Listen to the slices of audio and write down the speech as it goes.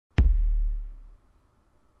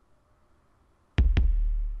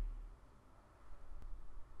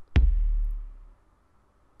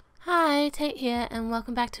Hi, Tate here, and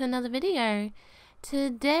welcome back to another video.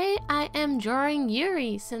 Today I am drawing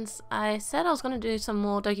Yuri, since I said I was going to do some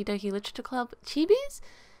more Doki Doki Literature Club chibis.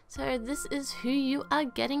 So this is who you are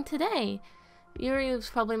getting today. Yuri was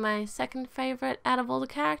probably my second favourite out of all the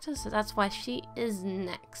characters, so that's why she is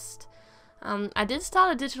next. I did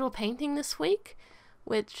start a digital painting this week,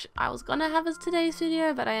 which I was going to have as today's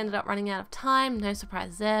video, but I ended up running out of time. No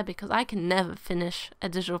surprise there, because I can never finish a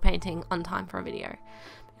digital painting on time for a video.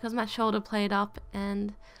 Because my shoulder played up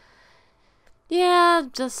and yeah,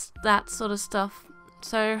 just that sort of stuff.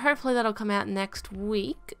 So hopefully that'll come out next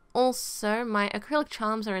week. Also, my acrylic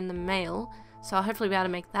charms are in the mail, so I'll hopefully be able to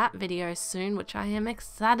make that video soon, which I am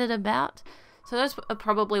excited about. So those are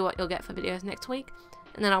probably what you'll get for videos next week.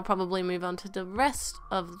 And then I'll probably move on to the rest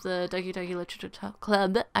of the Doki Doki Literature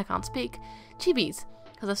Club, I can't speak, chibis,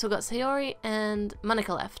 because I've still got Sayori and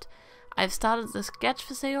Monica left. I've started the sketch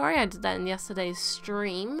for Sayori. I did that in yesterday's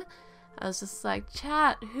stream. I was just like,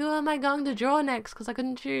 chat, who am I going to draw next? Because I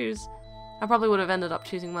couldn't choose. I probably would have ended up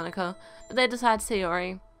choosing Monica. But they decided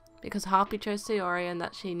Sayori. Because Harpy chose Sayori and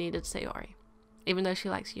that she needed Sayori. Even though she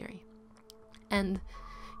likes Yuri. And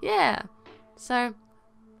yeah. So,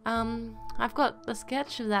 I've got the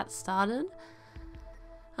sketch of that started.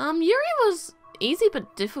 Yuri was easy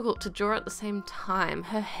but difficult to draw at the same time.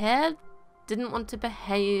 Her hair didn't want to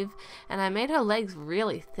behave, and I made her legs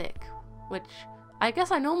really thick, which I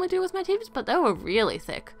guess I normally do with my chibis, but they were really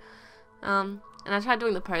thick. And I tried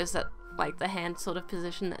doing the pose that, like, the hand sort of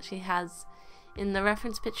position that she has in the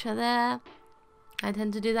reference picture there. I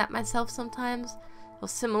tend to do that myself sometimes, or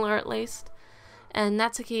similar at least. And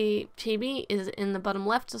Natsuki Chibi is in the bottom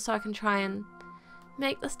left, just so I can try and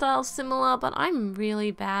make the styles similar, but I'm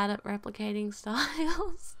really bad at replicating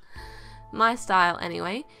styles. My style,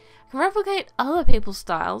 anyway. I can replicate other people's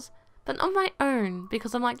styles, but not my own,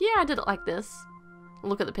 because I'm like, yeah, I did it like this.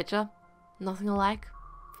 Look at the picture. Nothing alike.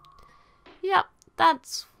 Yep,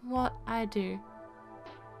 that's what I do.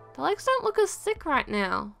 The legs don't look as thick right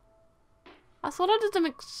now. I thought I did them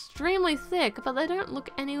extremely thick, but they don't look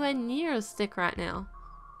anywhere near as thick right now.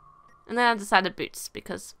 And then I decided boots,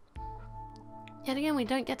 because yet again, we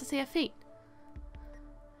don't get to see her feet.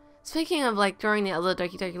 Speaking of, like, drawing the other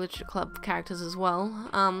Doki Doki Literature Club characters as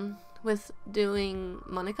well, with doing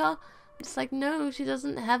Monica, it's like, no, she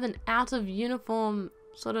doesn't have an out-of-uniform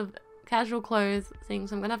sort of casual clothes thing,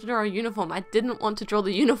 so I'm gonna have to draw a uniform. I didn't want to draw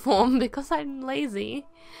the uniform because I'm lazy.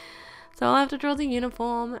 So I'll have to draw the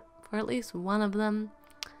uniform for at least one of them.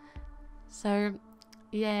 So,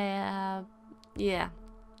 yeah.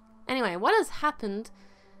 Anyway, what has happened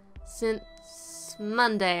since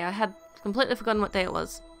Monday? I had completely forgotten what day it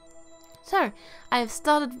was. So, I have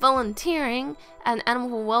started volunteering at an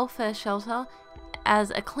animal welfare shelter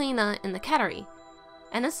as a cleaner in the cattery.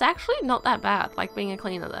 And it's actually not that bad, like being a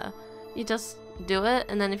cleaner there. You just do it,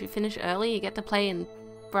 and then if you finish early, you get to play and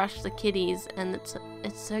brush the kitties, and it's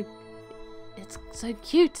so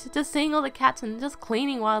cute just seeing all the cats and just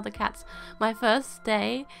cleaning while the cats. My first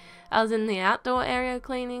day, I was in the outdoor area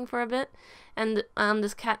cleaning for a bit, and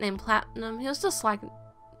this cat named Platinum, he was just like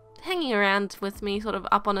hanging around with me, sort of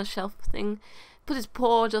up on a shelf thing, put his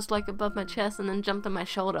paw just like above my chest and then jumped on my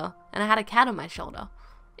shoulder, and I had a cat on my shoulder.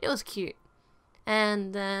 It was cute.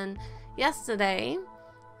 And then yesterday,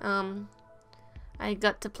 I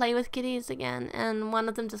got to play with kitties again, and one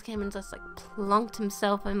of them just came and just like plonked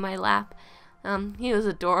himself in my lap. He was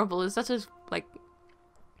adorable. He was such a like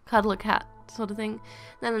cuddler cat sort of thing.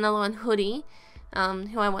 Then another one, Hoodie,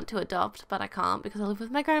 who I want to adopt, but I can't because I live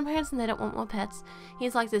with my grandparents and they don't want more pets.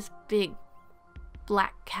 He's like this big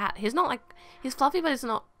black cat. He's not like, he's fluffy, but he's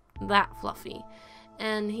not that fluffy.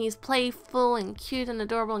 And he's playful and cute and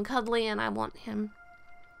adorable and cuddly, and I want him.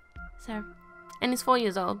 So, and he's 4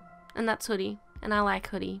 years old, and that's Hoodie, and I like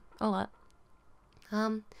Hoodie a lot.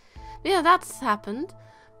 Yeah, that's happened.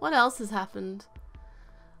 What else has happened?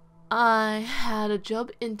 I had a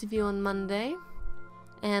job interview on Monday,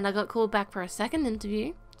 and I got called back for a second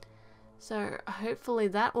interview. So hopefully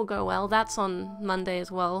that will go well. That's on Monday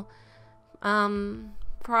as well.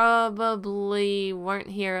 Probably won't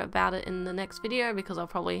hear about it in the next video because I'll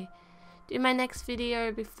probably do my next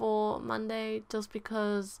video before Monday just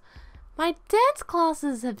because my dance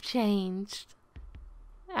classes have changed.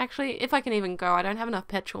 Actually, if I can even go, I don't have enough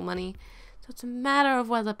petrol money. So it's a matter of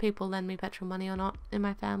whether people lend me petrol money or not in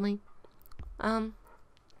my family.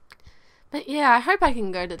 But yeah, I hope I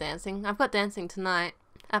can go to dancing. I've got dancing tonight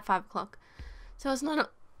at 5 o'clock. So it's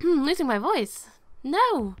not losing my voice.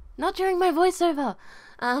 No, not during my voiceover.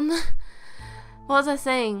 What was I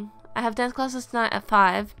saying? I have dance classes tonight at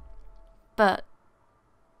 5, but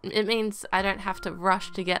it means I don't have to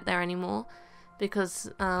rush to get there anymore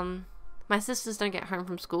because my sisters don't get home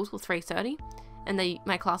from school till 3:30, and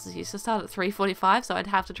my classes used to start at 3:45, so I'd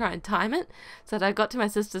have to try and time it so that I got to my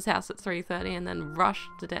sister's house at 3:30 and then rush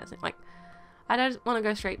to dancing. Like, I don't want to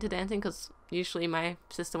go straight to dancing because usually my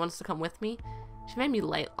sister wants to come with me. She made me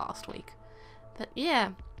late last week. But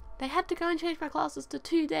yeah, they had to go and change my classes to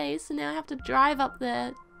 2 days, so now I have to drive up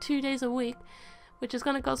there 2 days a week, which is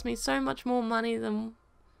going to cost me so much more money than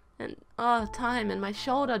time. And my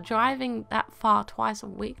shoulder, driving that far twice a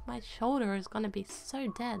week, my shoulder is going to be so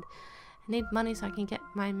dead. I need money so I can get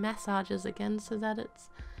my massages again so that it's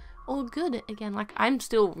all good again. Like, I'm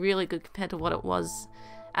still really good compared to what it was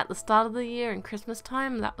at the start of the year and Christmas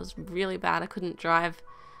time. That was really bad. I couldn't drive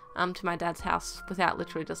to my dad's house without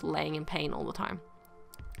literally just laying in pain all the time.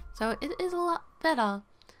 So it is a lot better.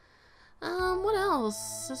 What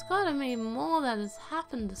else? There's gotta be more that has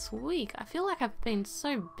happened this week. I feel like I've been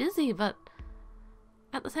so busy, but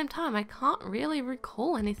at the same time, I can't really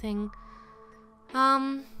recall anything.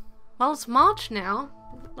 Well, it's March now.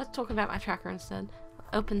 Let's talk about my tracker instead.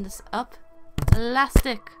 Open this up.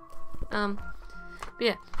 Elastic. But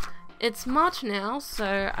yeah, it's March now,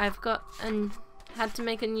 so I've got had to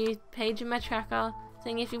make a new page in my tracker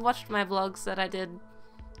thing. If you watched my vlogs that I did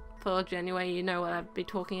for January, you know what I'd be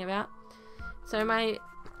talking about. So my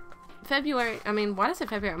February, why did I say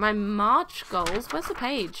February? My March goals, where's the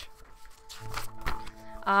page?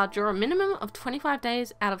 Draw a minimum of 25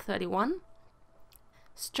 days out of 31.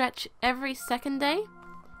 Stretch every second day.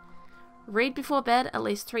 Read before bed at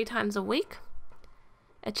least 3 times a week.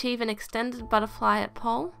 Achieve an extended butterfly at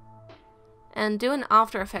pole. And do an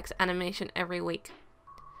After Effects animation every week.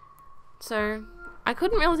 So I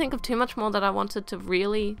couldn't really think of too much more that I wanted to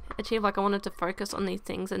really achieve. Like, I wanted to focus on these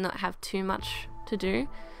things and not have too much to do.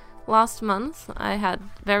 Last month I had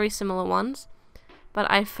very similar ones, but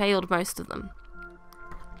I failed most of them.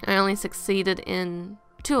 I only succeeded in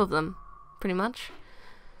 2 of them, pretty much.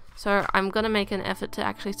 So I'm going to make an effort to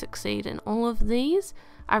actually succeed in all of these.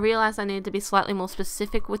 I realized I needed to be slightly more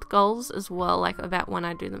specific with goals as well, like about when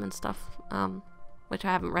I do them and stuff, which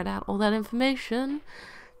I haven't read out all that information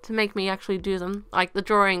to make me actually do them. Like the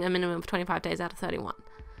drawing a minimum of 25 days out of 31.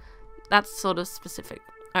 That's sort of specific.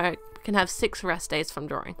 I can have 6 rest days from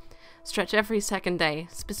drawing. Stretch every second day,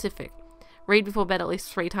 specific. Read before bed at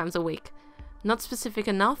least 3 times a week. Not specific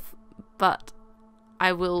enough, but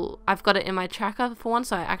I've got it in my tracker for one,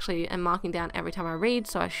 so I actually am marking down every time I read,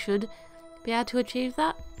 so I should be able to achieve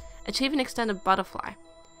that. Achieve an extended butterfly.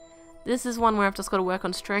 This is one where I've just got to work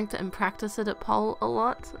on strength and practice it at pole a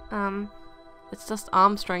lot. It's just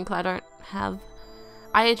arm strength I don't have.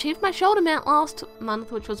 I achieved my shoulder mount last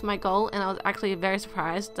month, which was my goal, and I was actually very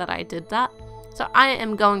surprised that I did that. So I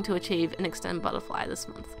am going to achieve an extended butterfly this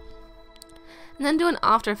month. And then do an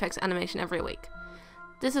After Effects animation every week.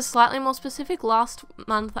 This is slightly more specific. Last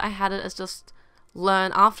month I had it as just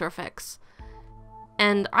learn After Effects.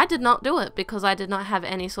 And I did not do it because I did not have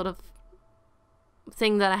any sort of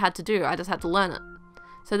thing that I had to do. I just had to learn it.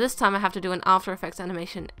 So this time I have to do an After Effects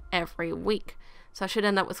animation every week. So I should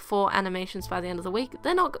end up with 4 animations by the end of the week.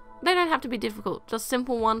 They don't have to be difficult. Just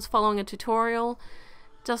simple ones following a tutorial.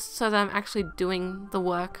 Just so that I'm actually doing the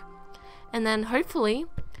work. And then hopefully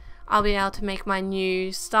I'll be able to make my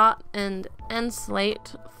new start and end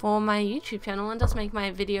slate for my YouTube channel and just make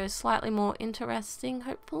my videos slightly more interesting,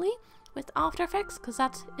 hopefully, with After Effects, because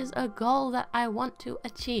that is a goal that I want to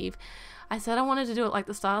achieve. I said I wanted to do it like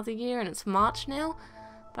the start of the year, and it's March now,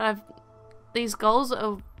 but these goals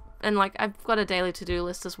are, and like I've got a daily to-do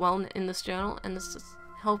list as well in this journal, and it's just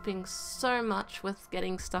helping so much with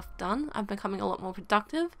getting stuff done. I'm becoming a lot more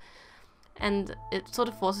productive. And it sort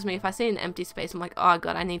of forces me, if I see an empty space, I'm like, oh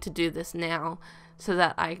god, I need to do this now so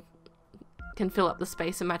that I can fill up the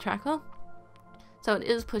space in my tracker. So it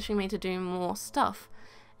is pushing me to do more stuff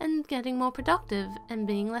and getting more productive and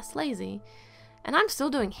being less lazy. And I'm still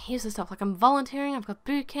doing heaps of stuff. Like, I'm volunteering, I've got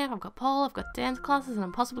boot camp, I've got pole, I've got dance classes, and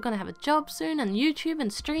I'm possibly going to have a job soon, and YouTube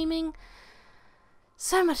and streaming.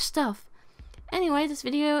 So much stuff. Anyway, this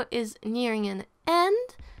video is nearing an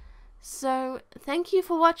end. So, thank you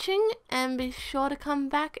for watching, and be sure to come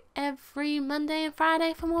back every Monday and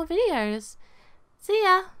Friday for more videos. See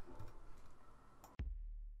ya!